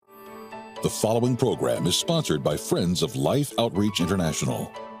The following program is sponsored by Friends of Life Outreach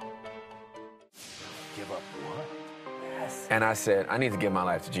International. Give up what? Yes. And I said, I need to give my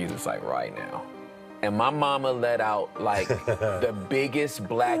life to Jesus like right now. And my mama let out like the biggest,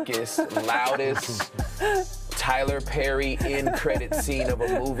 blackest, loudest Tyler Perry end credit scene of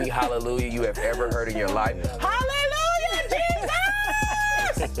a movie, Hallelujah, you have ever heard in your life. Hallelujah,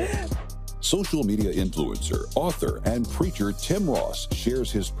 Jesus! Social media influencer, author, and preacher Tim Ross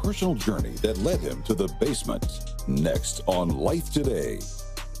shares his personal journey that led him to the basement. Next on Life Today.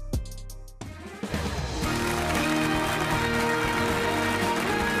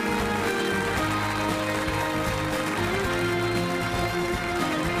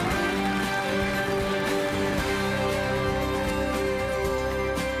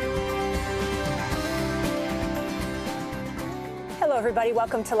 Everybody,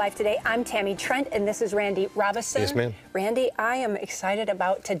 welcome to Life Today. I'm Tammy Trent, and this is Randy Robison. Yes, ma'am. Randy, I am excited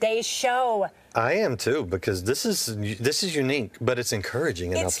about today's show. I am too, because this is unique, but it's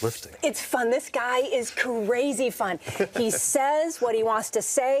encouraging and uplifting. It's fun. This guy is crazy fun. He says what he wants to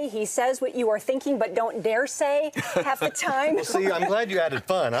say. He says what you are thinking, but don't dare say half the time. Well, see, I'm glad you added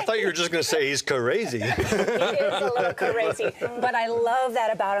fun. I thought you were just going to say he's crazy. He is a little crazy, but I love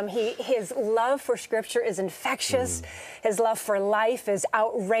that about him. His love for Scripture is infectious. His love for life is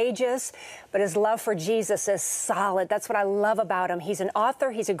outrageous, but his love for Jesus is solid. That's what I love about him. He's an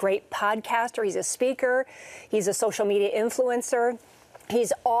author. He's a great podcaster. He's a speaker. He's a social media influencer.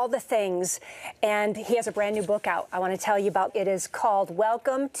 He's all the things, and he has a brand new book out I want to tell you about. It is called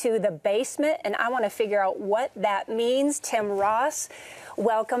Welcome to the Basement, and I want to figure out what that means. Tim Ross,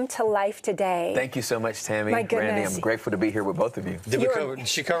 welcome to Life Today. Thank you so much, Tammy. My goodness. Randy, I'm grateful to be here with both of you. Did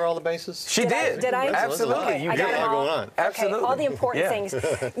she cover all the bases? She did. Did I? Absolutely. Okay, You I did. got it all going on. Absolutely. Okay, all the important things.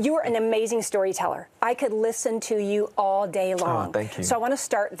 You are an amazing storyteller. I could listen to you all day long. Oh, thank you. So I want to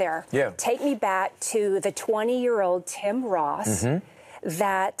start there. Yeah. Take me back to the 20-year-old Tim Ross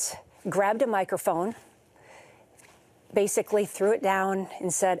that grabbed a microphone, basically threw it down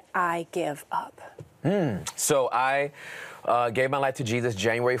and said, I give up. So I gave my life to Jesus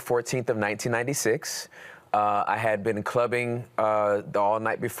January 14th of 1996. I had been clubbing all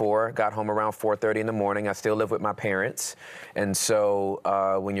night before, got home around 4:30 in the morning. I still live with my parents. And so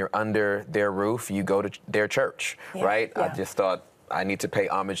when you're under their roof, you go to their church, right? Yeah. I just thought, I need to pay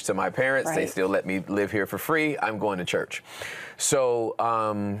homage to my parents. Right. They still let me live here for free. I'm going to church. So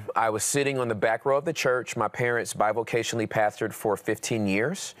I was sitting on the back row of the church. My parents bivocationally pastored for 15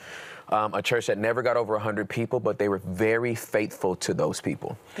 years. A church that never got over 100 people, but they were very faithful to those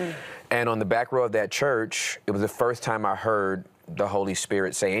people. And on the back row of that church, it was the first time I heard the Holy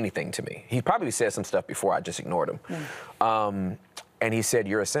Spirit say anything to me. He probably said some stuff before, I just ignored him. And he said,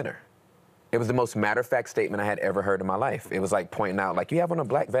 you're a sinner. It was the most matter-of-fact statement I had ever heard in my life. It was like pointing out, like, you have on a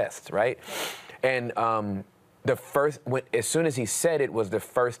black vest, right? And as soon as he said it was the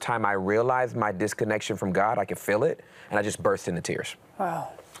first time I realized my disconnection from God. I could feel it, and I just burst into tears.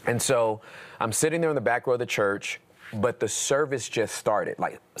 Wow. And so I'm sitting there in the back row of the church, but the service just started.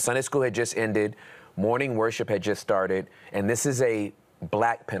 Like, Sunday school had just ended, morning worship had just started, and this is a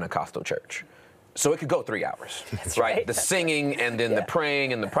black Pentecostal church. So it could go 3 hours, right? The singing, and then the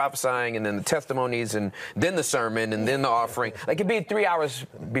praying, and the prophesying, and then the testimonies, and then the sermon, and then the offering. Like, it'd be 3 hours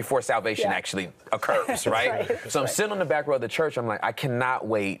before salvation actually occurs, right? So I'm sitting on the back row of the church. I'm like, I cannot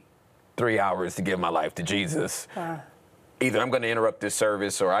wait 3 hours to give my life to Jesus. Either I'm going to interrupt this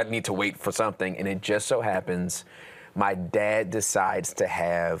service, or I need to wait for something. And it just so happens, my dad decides to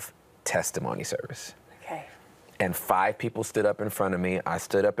have testimony service. And 5 people stood up in front of me. I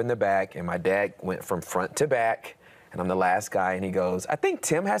stood up in the back, and my dad went from front to back, and I'm the last guy, and he goes, I think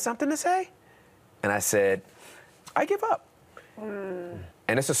Tim has something to say. And I said, I give up. And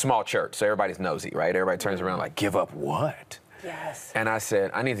it's a small church, so everybody's nosy, right? Everybody turns around like, give up what? Yes. And I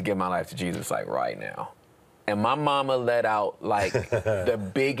said, I need to give my life to Jesus like right now. And my mama let out like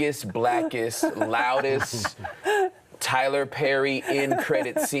the biggest, blackest, loudest Tyler Perry end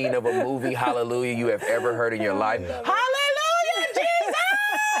credit scene of a movie, Hallelujah, you have ever heard in your life. Hallelujah,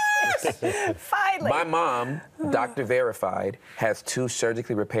 Jesus! Finally. My mom, Dr. Verified, has 2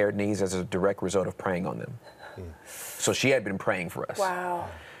 surgically repaired knees as a direct result of praying on them. So she had been praying for us. Wow.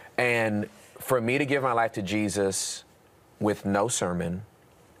 And for me to give my life to Jesus with no sermon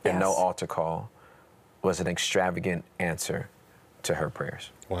and no altar call was an extravagant answer to her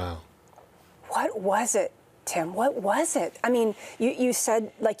prayers. Wow. What was it, Tim? What was it? I mean, you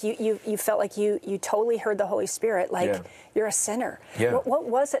said, like, you felt like you totally heard the Holy Spirit, like you're a sinner. Yeah. What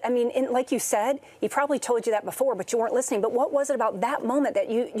was it? I mean, like you said, he probably told you that before, but you weren't listening. But what was it about that moment that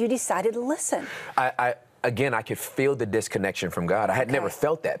you decided to listen? again, I could feel the disconnection from God. I had never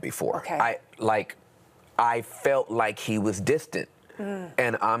felt that before. Okay. I felt like he was distant.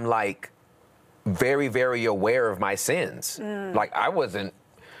 And I'm like very, very aware of my sins. Like I wasn't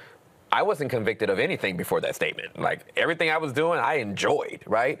convicted of anything before that statement. Like everything I was doing, I enjoyed,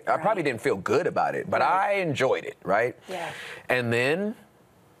 right? I probably didn't feel good about it, but I enjoyed it, right? Yeah. And then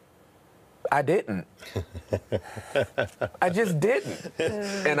I didn't. I just didn't.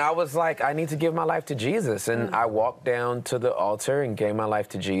 And I was like, I need to give my life to Jesus. And I walked down to the altar and gave my life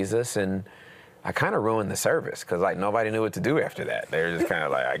to Jesus. And I kind of ruined the service because like nobody knew what to do after that. They were just kind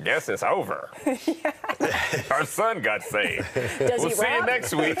of like, I guess it's over. Our son got saved. We'll see you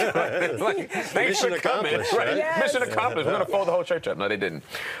next week. Like, thanks for coming. Right? Yes. Mission accomplished. We're going to fold the whole church up. No, they didn't.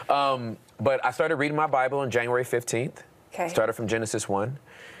 But I started reading my Bible on January 15th. Okay. Started from Genesis 1.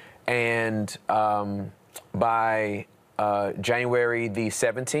 And by January the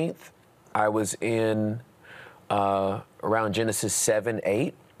 17th, I was in around Genesis 7,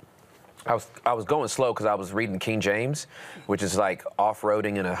 8. I was going slow because I was reading King James, which is like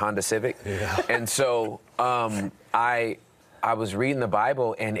off-roading in a Honda Civic. Yeah. And so I was reading the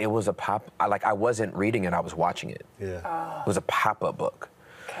Bible, and it was I wasn't reading it, I was watching it. Yeah. Oh. It was a pop-up book.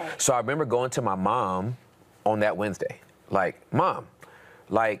 Okay. So I remember going to my mom on that Wednesday, like, Mom,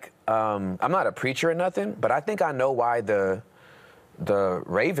 like, I'm not a preacher or nothing, but I think I know why the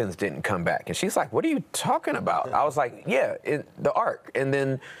ravens didn't come back. And she's like, what are you talking about? I was like, yeah, the ark. And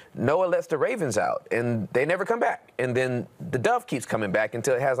then Noah lets the ravens out, and they never come back. And then the dove keeps coming back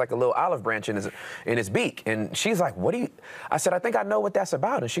until it has like a little olive branch in his beak. And she's like, I said, I think I know what that's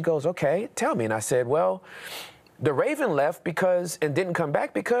about. And she goes, okay, tell me. And I said, well, the raven left and didn't come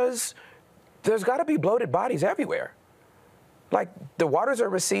back because there's got to be bloated bodies everywhere. Like, the waters are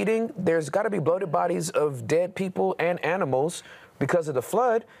receding. There's got to be bloated bodies of dead people and animals because of the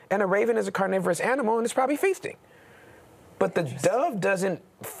flood. And a raven is a carnivorous animal, and it's probably feasting. But the dove doesn't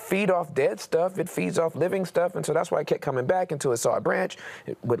feed off dead stuff. It feeds off living stuff. And so that's why it kept coming back until it saw a branch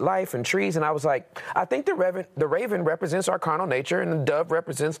with life and trees. And I was like, I think the raven represents our carnal nature, and the dove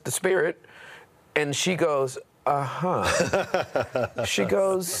represents the spirit. And she goes, She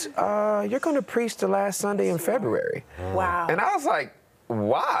goes, you're going to preach the last Sunday in February. Wow. And I was like,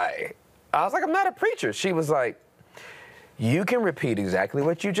 why? I was like, I'm not a preacher. She was like, you can repeat exactly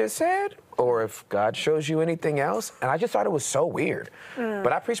what you just said, or if God shows you anything else. And I just thought it was so weird.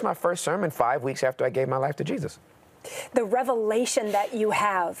 But I preached my first sermon 5 weeks after I gave my life to Jesus. The revelation that you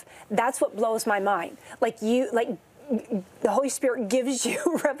have, that's what blows my mind. The Holy Spirit gives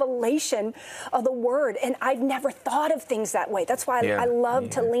you revelation of the Word, and I've never thought of things that way. That's why I love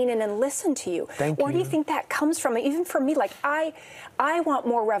to lean in and listen to you. Where do you think that comes from? Even for me, like I want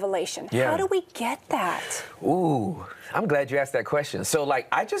more revelation. Yeah. How do we get that? Ooh, I'm glad you asked that question. So, like,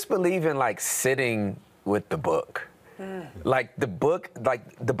 I just believe in, like, sitting with the book. Like, the book,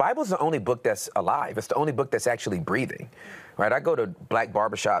 like, the Bible's the only book that's alive. It's the only book that's actually breathing. Right, I go to black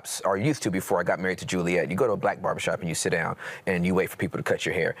barbershops, or used to before I got married to Juliet. You go to a black barbershop and you sit down and you wait for people to cut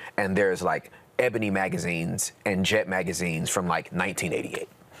your hair. And there's like Ebony magazines and Jet magazines from like 1988,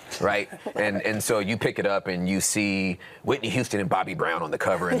 right? and so you pick it up and you see Whitney Houston and Bobby Brown on the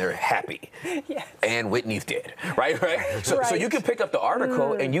cover, and they're happy. Yes. And Whitney's dead, right? So you can pick up the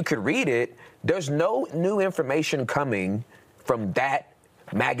article and you could read it. There's no new information coming from that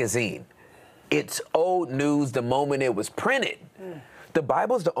magazine. It's old news the moment it was printed. The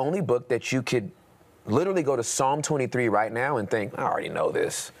Bible's the only book that you could literally go to Psalm 23 right now and think, I already know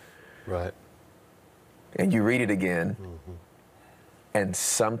this. Right. And you read it again, and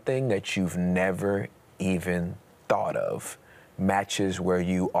something that you've never even thought of matches where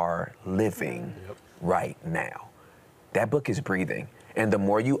you are living right now. That book is breathing. And the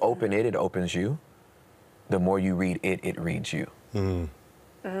more you open it, it opens you. The more you read it, it reads you.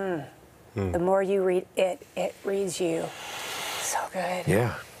 The more you read it, it reads you. So good.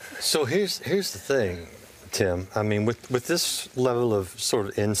 Yeah. So here's the thing, Tim. I mean, with this level of sort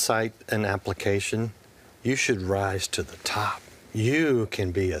of insight and application, you should rise to the top. You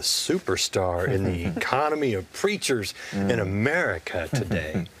can be a superstar in the economy of preachers in America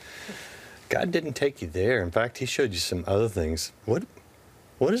today. God didn't take you there. In fact, He showed you some other things. What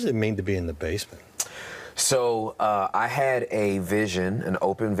does it mean to be in the basement? So I had a vision, an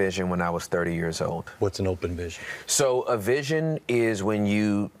open vision, when I was 30 years old. What's an open vision? So a vision is when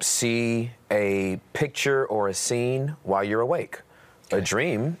you see a picture or a scene while you're awake. A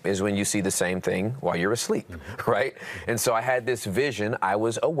dream is when you see the same thing while you're asleep, right? And so I had this vision. I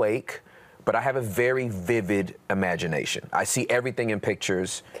was awake, but I have a very vivid imagination. I see everything in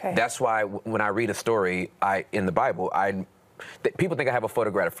pictures. Okay. That's why when I read a story in the Bible, people think I have a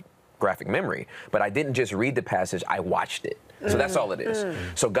photographic memory. But I didn't just read the passage, I watched it. So that's all it is.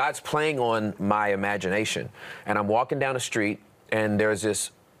 So God's playing on my imagination. And I'm walking down the street, and there's this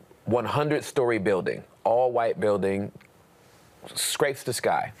 100-story building, all white building, scrapes the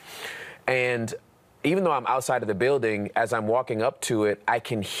sky. And even though I'm outside of the building, as I'm walking up to it, I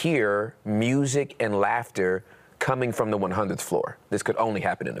can hear music and laughter coming from the 100th floor. This could only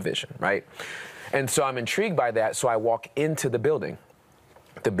happen in a vision, right? And so I'm intrigued by that, so I walk into the building.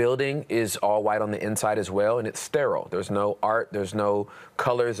 The building is all white on the inside as well, and it's sterile. There's no art, there's no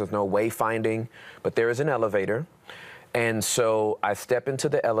colors, there's no wayfinding, but there is an elevator. And so I step into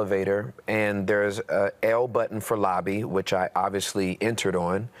the elevator, and there's a L button for lobby, which I obviously entered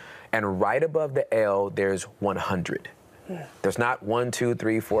on. And right above the L, there's 100. There's not 1, 2,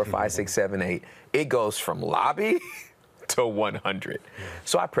 3, 4, 5, 6, 7, 8. It goes from lobby to 100.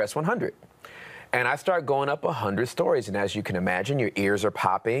 So I press 100. And I start going up 100 stories. And as you can imagine, your ears are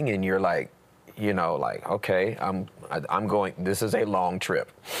popping, and you're like, you know, like, okay, I'm going, this is a long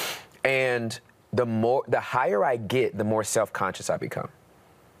trip. And the higher I get, the more self-conscious I become.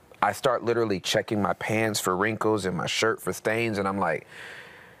 I start literally checking my pants for wrinkles and my shirt for stains, and I'm like,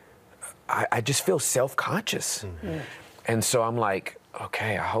 I just feel self-conscious. And so I'm like,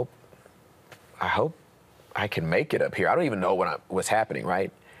 okay, I hope I can make it up here. I don't even know what's happening,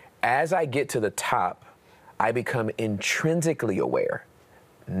 right? As I get to the top, I become intrinsically aware,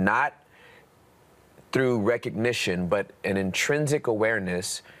 not through recognition, but an intrinsic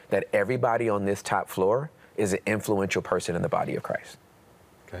awareness that everybody on this top floor is an influential person in the body of Christ.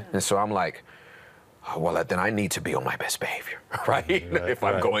 Okay. And so I'm like, oh, well, then I need to be on my best behavior, right? If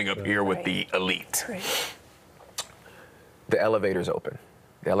I'm going up here with the elite. The elevator's open.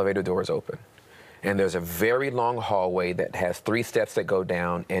 The elevator door is open. And there's a very long hallway that has 3 steps that go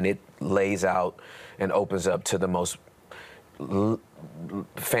down, and it lays out and opens up to the most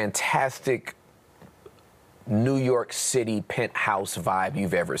fantastic New York City penthouse vibe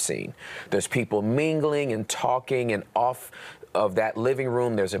you've ever seen. There's people mingling and talking, and off of that living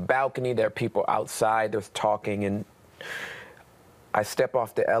room, there's a balcony. There are people outside, there's talking, and I step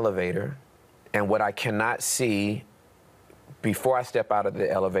off the elevator, and what I cannot see before I step out of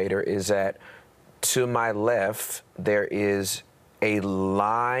the elevator is that to my left, there is a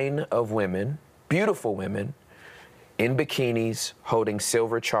line of women, beautiful women, in bikinis, holding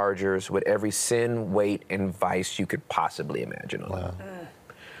silver chargers with every sin, weight, and vice you could possibly imagine on them.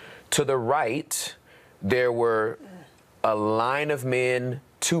 To the right, there were a line of men,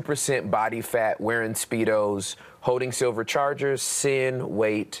 2% body fat, wearing Speedos, holding silver chargers, sin,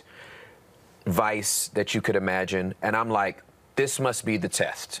 weight, vice that you could imagine. And I'm like, this must be the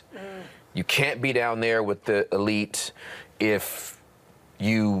test. You can't be down there with the elite if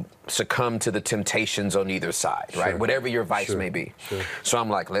you succumb to the temptations on either side, right? Whatever your vice may be. So I'm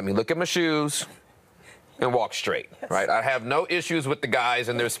like, let me look at my shoes and walk straight, right? I have no issues with the guys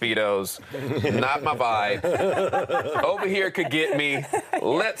and their Speedos. Not my vibe. Over here could get me.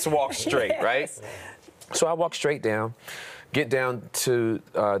 Let's walk straight, right? So I walk straight down, get down to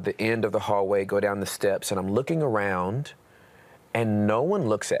the end of the hallway, go down the steps, and I'm looking around, and no one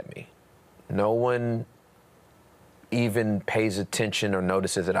looks at me. No one even pays attention or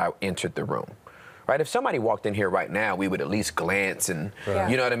notices that I entered the room, right? If somebody walked in here right now, we would at least glance and,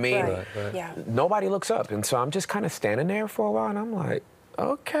 you know what I mean? Yeah. Nobody looks up. And so I'm just kind of standing there for a while, and I'm like,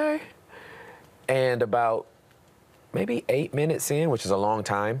 okay. And about maybe 8 minutes in, which is a long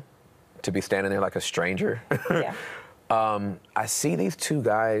time to be standing there like a stranger, I see these 2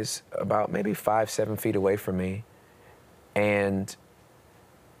 guys about maybe 5-7 feet away from me, and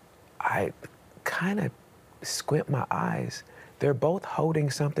I kind of squint my eyes. They're both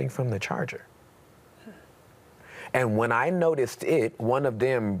holding something from the charger. And when I noticed it, one of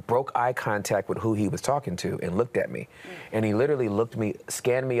them broke eye contact with who he was talking to and looked at me. And he literally looked me,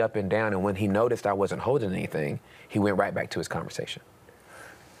 scanned me up and down, and when he noticed I wasn't holding anything, he went right back to his conversation.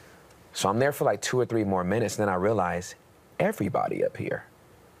 So I'm there for like 2 or 3 more minutes, and then I realize everybody up here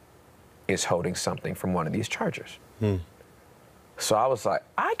is holding something from one of these chargers. So I was like,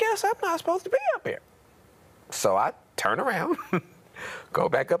 I guess I'm not supposed to be up here. So I turn around, go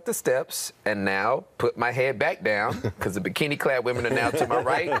back up the steps, and now put my head back down, because the bikini-clad women are now to my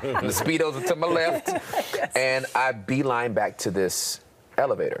right, and the Speedos are to my left, and I beeline back to this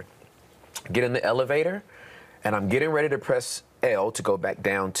elevator. Get in the elevator, and I'm getting ready to press L to go back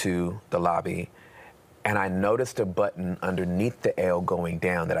down to the lobby, and I noticed a button underneath the L going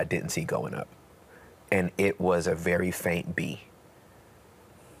down that I didn't see going up, and it was a very faint B.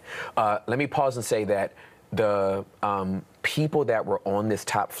 Let me pause and say that the people that were on this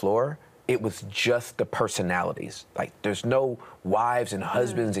top floor, it was just the personalities. Like, there's no wives and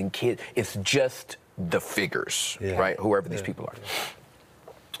husbands and kids. It's just the figures, right? Whoever these people are.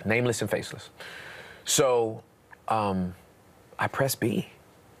 Nameless and faceless. So I pressed B.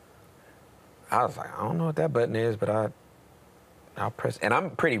 I was like, I don't know what that button is, but I'll press. And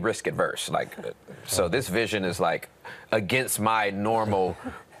I'm pretty risk adverse. Like, so this vision is like against my normal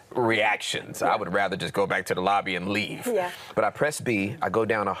reactions. I would rather just go back to the lobby and leave. Yeah. But I press B. I go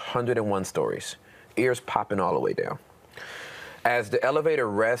down 101 stories, ears popping all the way down. As the elevator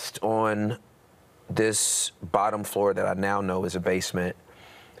rests on this bottom floor that I now know is a basement,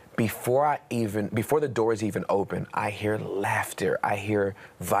 before the doors even open, I hear laughter, I hear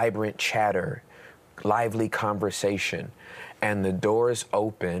vibrant chatter, lively conversation, and the doors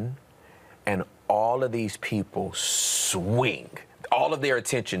open, and all of these people swing. All of their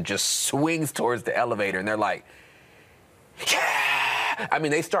attention just swings towards the elevator, and they're like, yeah! I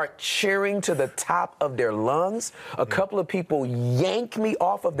mean, they start cheering to the top of their lungs. A couple of people yank me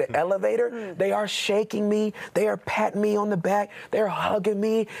off of the elevator. They are shaking me. They are patting me on the back. They're hugging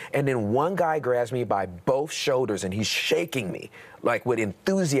me. And then one guy grabs me by both shoulders, and he's shaking me, like with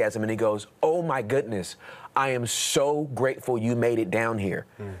enthusiasm. And he goes, oh, my goodness, I am so grateful you made it down here.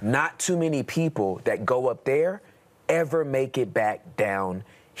 Not too many people that go up there ever make it back down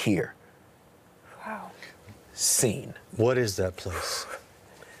here. Wow. Scene. What is that place?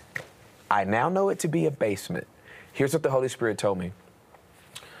 I now know it to be a basement. Here's what the Holy Spirit told me.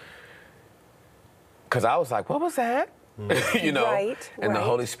 Because I was like, what was that? You know? And the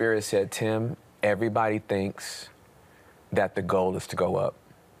Holy Spirit said, Tim, everybody thinks that the goal is to go up.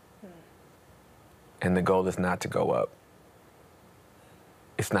 And the goal is not to go up.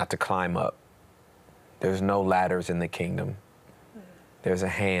 It's not to climb up. There's no ladders in the kingdom. There's a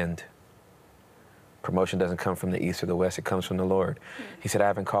hand. Promotion doesn't come from the east or the west, it comes from the Lord. He said, I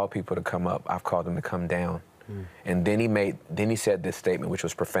haven't called people to come up, I've called them to come down. And then he said this statement, which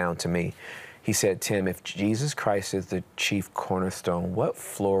was profound to me. He said, Tim, if Jesus Christ is the chief cornerstone, what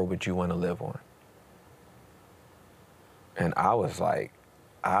floor would you want to live on? And I was like,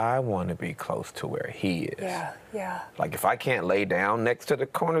 I want to be close to where he is. Yeah, yeah. Like, if I can't lay down next to the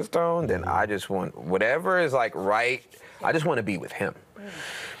cornerstone, then I just want, whatever is like right, I just want to be with him.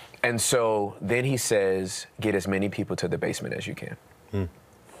 And so then he says, get as many people to the basement as you can.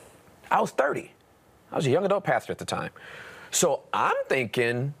 I was 30. I was a young adult pastor at the time. So I'm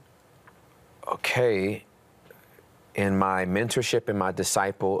thinking, okay, in my mentorship and my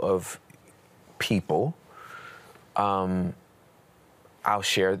disciple of people, I'll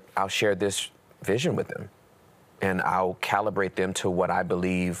share this vision with them, and I'll calibrate them to what I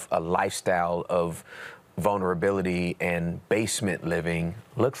believe a lifestyle of vulnerability and basement living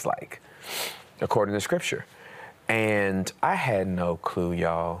looks like, according to Scripture. And I had no clue,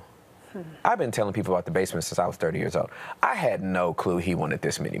 y'all. I've been telling people about the basement since I was 30 years old. I had no clue he wanted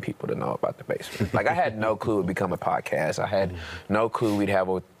this many people to know about the basement. Like, I had no clue it would become a podcast. I had no clue we'd have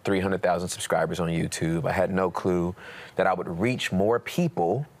over 300,000 subscribers on YouTube. I had no clue that I would reach more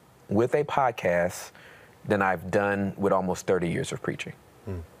people with a podcast than I've done with almost 30 years of preaching.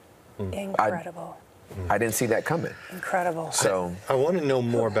 Incredible. I didn't see that coming. Incredible. So I want to know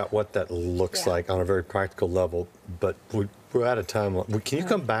more about what that looks like on a very practical level, but we're out of time. Can you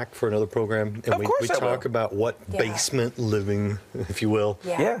come back for another program and we talk about what basement living, if you will,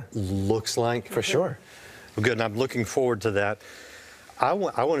 looks like? For sure. Well, good, and I'm looking forward to that. I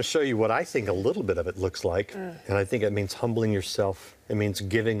want to show you what I think a little bit of it looks like, and I think it means humbling yourself. It means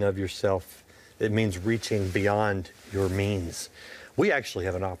giving of yourself. It means reaching beyond your means. We actually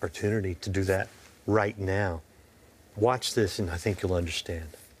have an opportunity to do that right now. Watch this and I think you'll understand.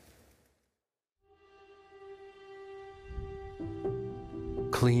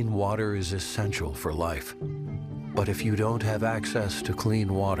 Clean water is essential for life. But if you don't have access to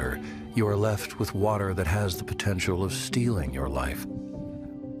clean water, you are left with water that has the potential of stealing your life.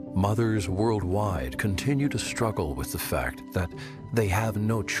 Mothers worldwide continue to struggle with the fact that they have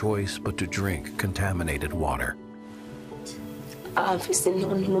no choice but to drink contaminated water.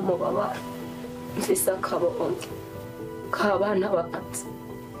 mfise akabonge k'abana batatu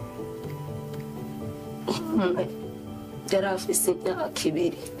umwe yari afise imyaka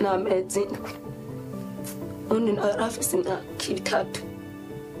 2 n'amezi 7 undi nawe yari afise imyaka 3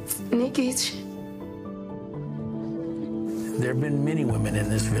 n'igice. There have been many women in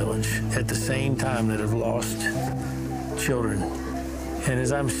this village at the same time that have lost children. And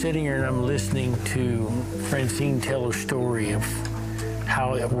as I'm sitting here and I'm listening to Francine tell her story of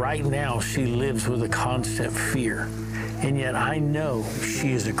how right now she lives with a constant fear. And yet I know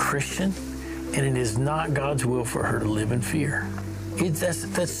she is a Christian, and it is not God's will for her to live in fear.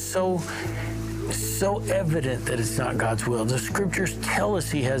 That's so evident that it's not God's will. The scriptures tell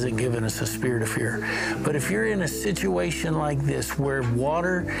us he hasn't given us a spirit of fear. But if you're in a situation like this where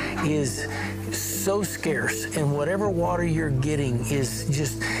water is so scarce and whatever water you're getting is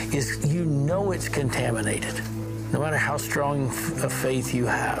you know it's contaminated, no matter how strong a faith you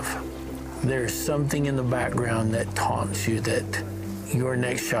have, there's something in the background that taunts you that your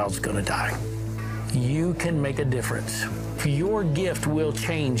next child's going to die. You can make a difference. Your gift will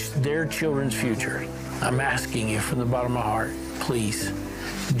change their children's future. I'm asking you from the bottom of my heart, please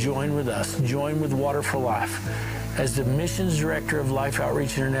join with us. Join with Water for Life. As the missions director of Life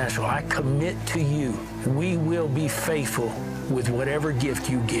Outreach International, I commit to you, we will be faithful with whatever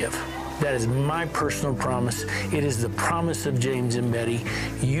gift you give. That is my personal promise. It is the promise of James and Betty.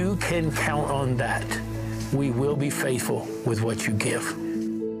 You can count on that. We will be faithful with what you give.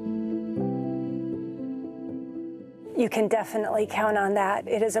 You can definitely count on that.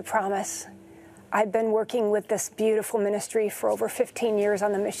 It is a promise. I've been working with this beautiful ministry for over 15 years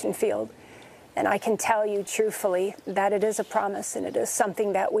on the mission field, and I can tell you truthfully that it is a promise, and it is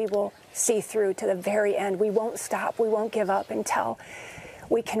something that we will see through to the very end. We won't stop. We won't give up until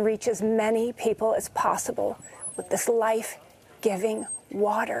we can reach as many people as possible with this life-giving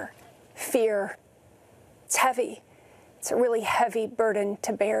water. Fear, it's heavy. It's a really heavy burden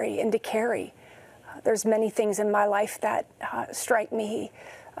to bear and to carry. There's many things in my life that strike me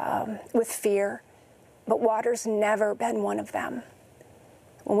with fear, but water's never been one of them.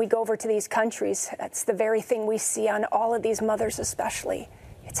 When we go over to these countries, that's the very thing we see on all of these mothers especially.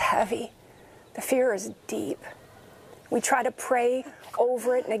 It's heavy. The fear is deep. We try to pray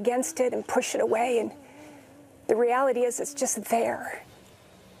over it and against it and push it away, and the reality is it's just there.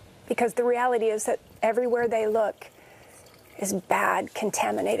 Because the reality is that everywhere they look is bad,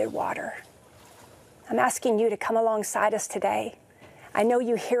 contaminated water. I'm asking you to come alongside us today. I know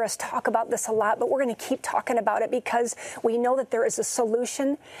you hear us talk about this a lot, but we're going to keep talking about it because we know that there is a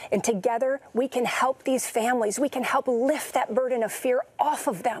solution, and together we can help these families. We can help lift that burden of fear off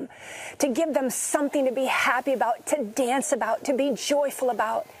of them, to give them something to be happy about, to dance about, to be joyful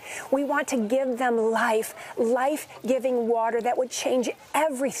about. We want to give them life-giving water that would change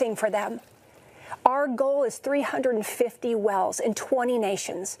everything for them. Our goal is 350 wells in 20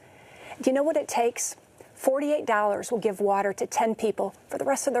 nations. Do you know what it takes? $48 will give water to 10 people for the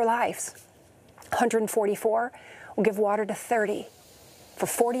rest of their lives. $144 will give water to 30. For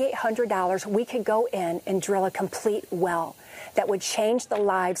 $4,800, we could go in and drill a complete well that would change the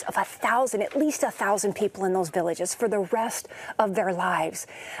lives of at least 1,000 people in those villages for the rest of their lives.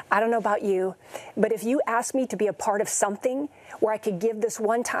 I don't know about you, but if you ask me to be a part of something where I could give this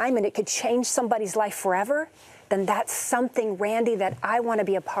one time and it could change somebody's life forever, then that's something, Randy, that I want to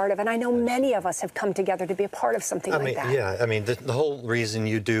be a part of. And I know many of us have come together to be a part of something like that. Yeah, I mean, the whole reason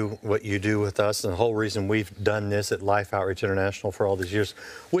you do what you do with us, and the whole reason we've done this at Life Outreach International for all these years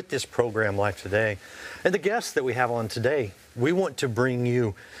with this program, Life Today, and the guests that we have on today, we want to bring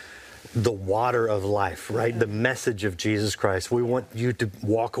you the water of life, right? The message of Jesus Christ. We want you to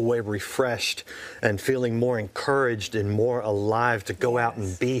walk away refreshed and feeling more encouraged and more alive to go out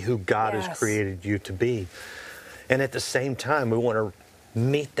and be who God has created you to be. And at the same time, we want to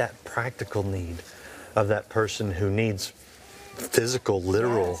meet that practical need of that person who needs physical,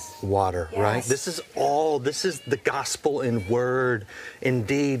 literal water, right? This is the gospel in word,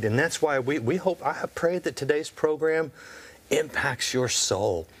 indeed. And that's why we hope, I pray that today's program impacts your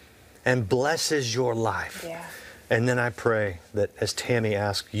soul and blesses your life. Yeah. And then I pray that, as Tammy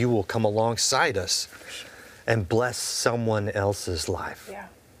asked, you will come alongside us and bless someone else's life. Yeah.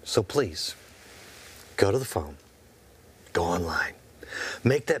 So please, go to the phone. Go online.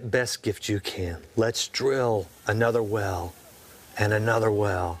 Make that best gift you can. Let's drill another well and another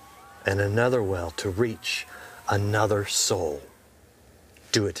well and another well to reach another soul.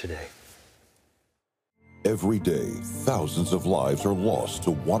 Do it today. Every day, thousands of lives are lost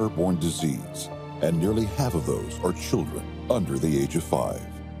to waterborne disease, and nearly half of those are children under the age of 5.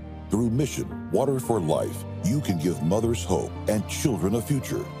 Through Mission Water for Life, you can give mothers hope and children a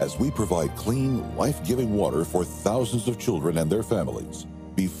future as we provide clean, life-giving water for thousands of children and their families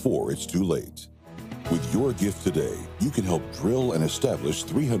before it's too late. With your gift today, you can help drill and establish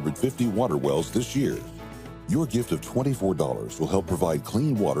 350 water wells this year. Your gift of $24 will help provide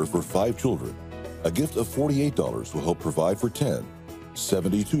clean water for 5 children. A gift of $48 will help provide for 10.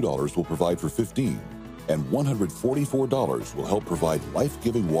 $72 will provide for 15. And $144 will help provide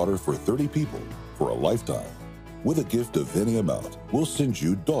life-giving water for 30 people for a lifetime. With a gift of any amount, we'll send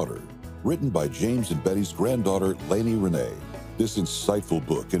you Daughter, written by James and Betty's granddaughter, Lainey Renee. This insightful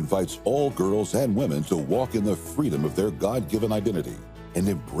book invites all girls and women to walk in the freedom of their God-given identity and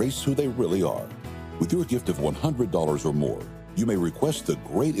embrace who they really are. With your gift of $100 or more, you may request the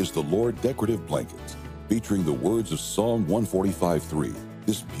Great is the Lord decorative blanket, featuring the words of Psalm 145:3.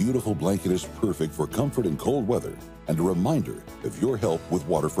 This beautiful blanket is perfect for comfort in cold weather and a reminder of your help with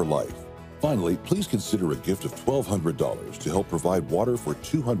Water for Life. Finally, please consider a gift of $1,200 to help provide water for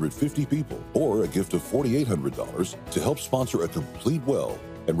 250 people, or a gift of $4,800 to help sponsor a complete well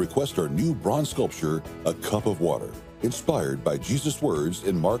and request our new bronze sculpture, A Cup of Water, inspired by Jesus' words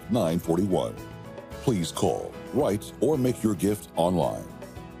in Mark 9:41. Please call, write, or make your gift online.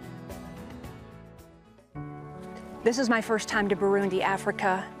 This is my first time to Burundi,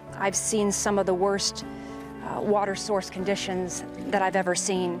 Africa. I've seen some of the worst water source conditions that I've ever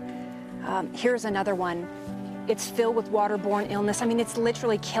seen. Here's another one. It's filled with waterborne illness. I mean, it's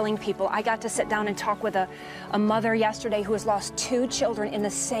literally killing people. I got to sit down and talk with a mother yesterday who has lost 2 children in the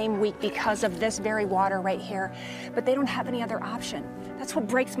same week because of this very water right here. But they don't have any other option. That's what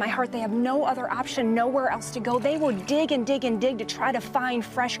breaks my heart. They have no other option, nowhere else to go. They will dig and dig and dig to try to find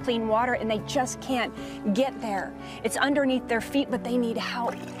fresh, clean water, and they just can't get there. It's underneath their feet, but they need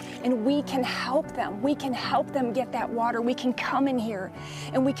help. And we can help them. We can help them get that water. We can come in here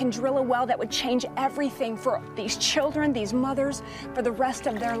and we can drill a well that would change everything for these children, these mothers, for the rest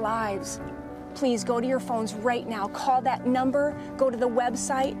of their lives. Please go to your phones right now. Call that number. Go to the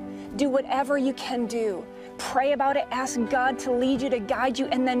website. Do whatever you can do. Pray about it. Ask God to lead you, to guide you,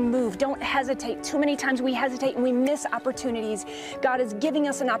 and then move. Don't hesitate. Too many times we hesitate and we miss opportunities. God is giving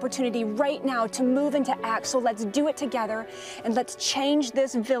us an opportunity right now to move and to act. So let's do it together, and let's change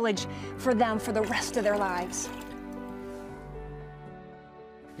this village for them for the rest of their lives.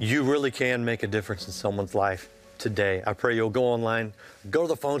 You really can make a difference in someone's life today. I pray you'll go online, go to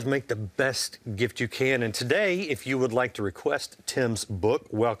the phones, make the best gift you can. And today, if you would like to request Tim's book,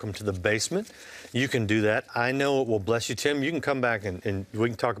 Welcome to the Basement, you can do that. I know it will bless you. Tim, you can come back and we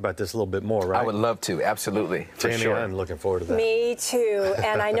can talk about this a little bit more, right? I would love to, absolutely, for Tammy, sure. I'm looking forward to that. Me too,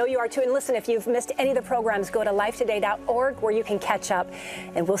 and I know you are too. And listen, if you've missed any of the programs, go to lifetoday.org where you can catch up.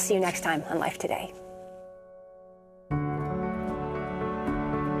 And we'll see you next time on Life Today.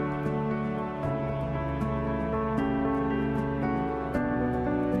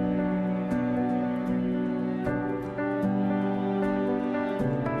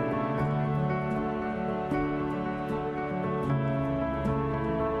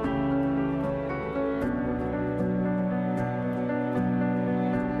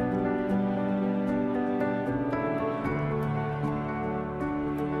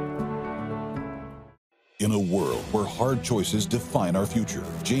 In a world where hard choices define our future,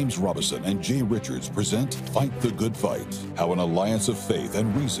 James Robison and Jay Richards present Fight the Good Fight, how an alliance of faith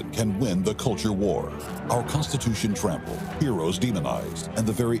and reason can win the culture war. Our Constitution trampled, heroes demonized, and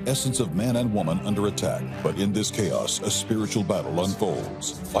the very essence of man and woman under attack. But in this chaos, a spiritual battle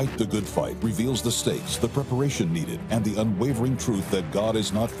unfolds. Fight the Good Fight reveals the stakes, the preparation needed, and the unwavering truth that God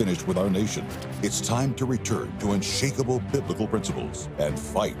is not finished with our nation. It's time to return to unshakable biblical principles and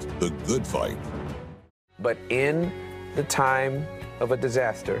fight the good fight. But in the time of a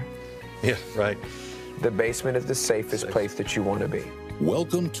disaster, Yeah, right. the basement is the safest place that you want to be.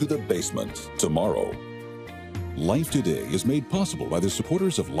 Welcome to the basement. Tomorrow. Life Today is made possible by the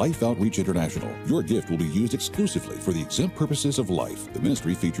supporters of Life Outreach International. Your gift will be used exclusively for the exempt purposes of life. The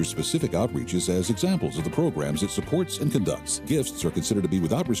ministry features specific outreaches as examples of the programs it supports and conducts. Gifts are considered to be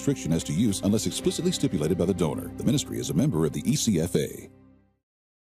without restriction as to use unless explicitly stipulated by the donor. The ministry is a member of the ECFA.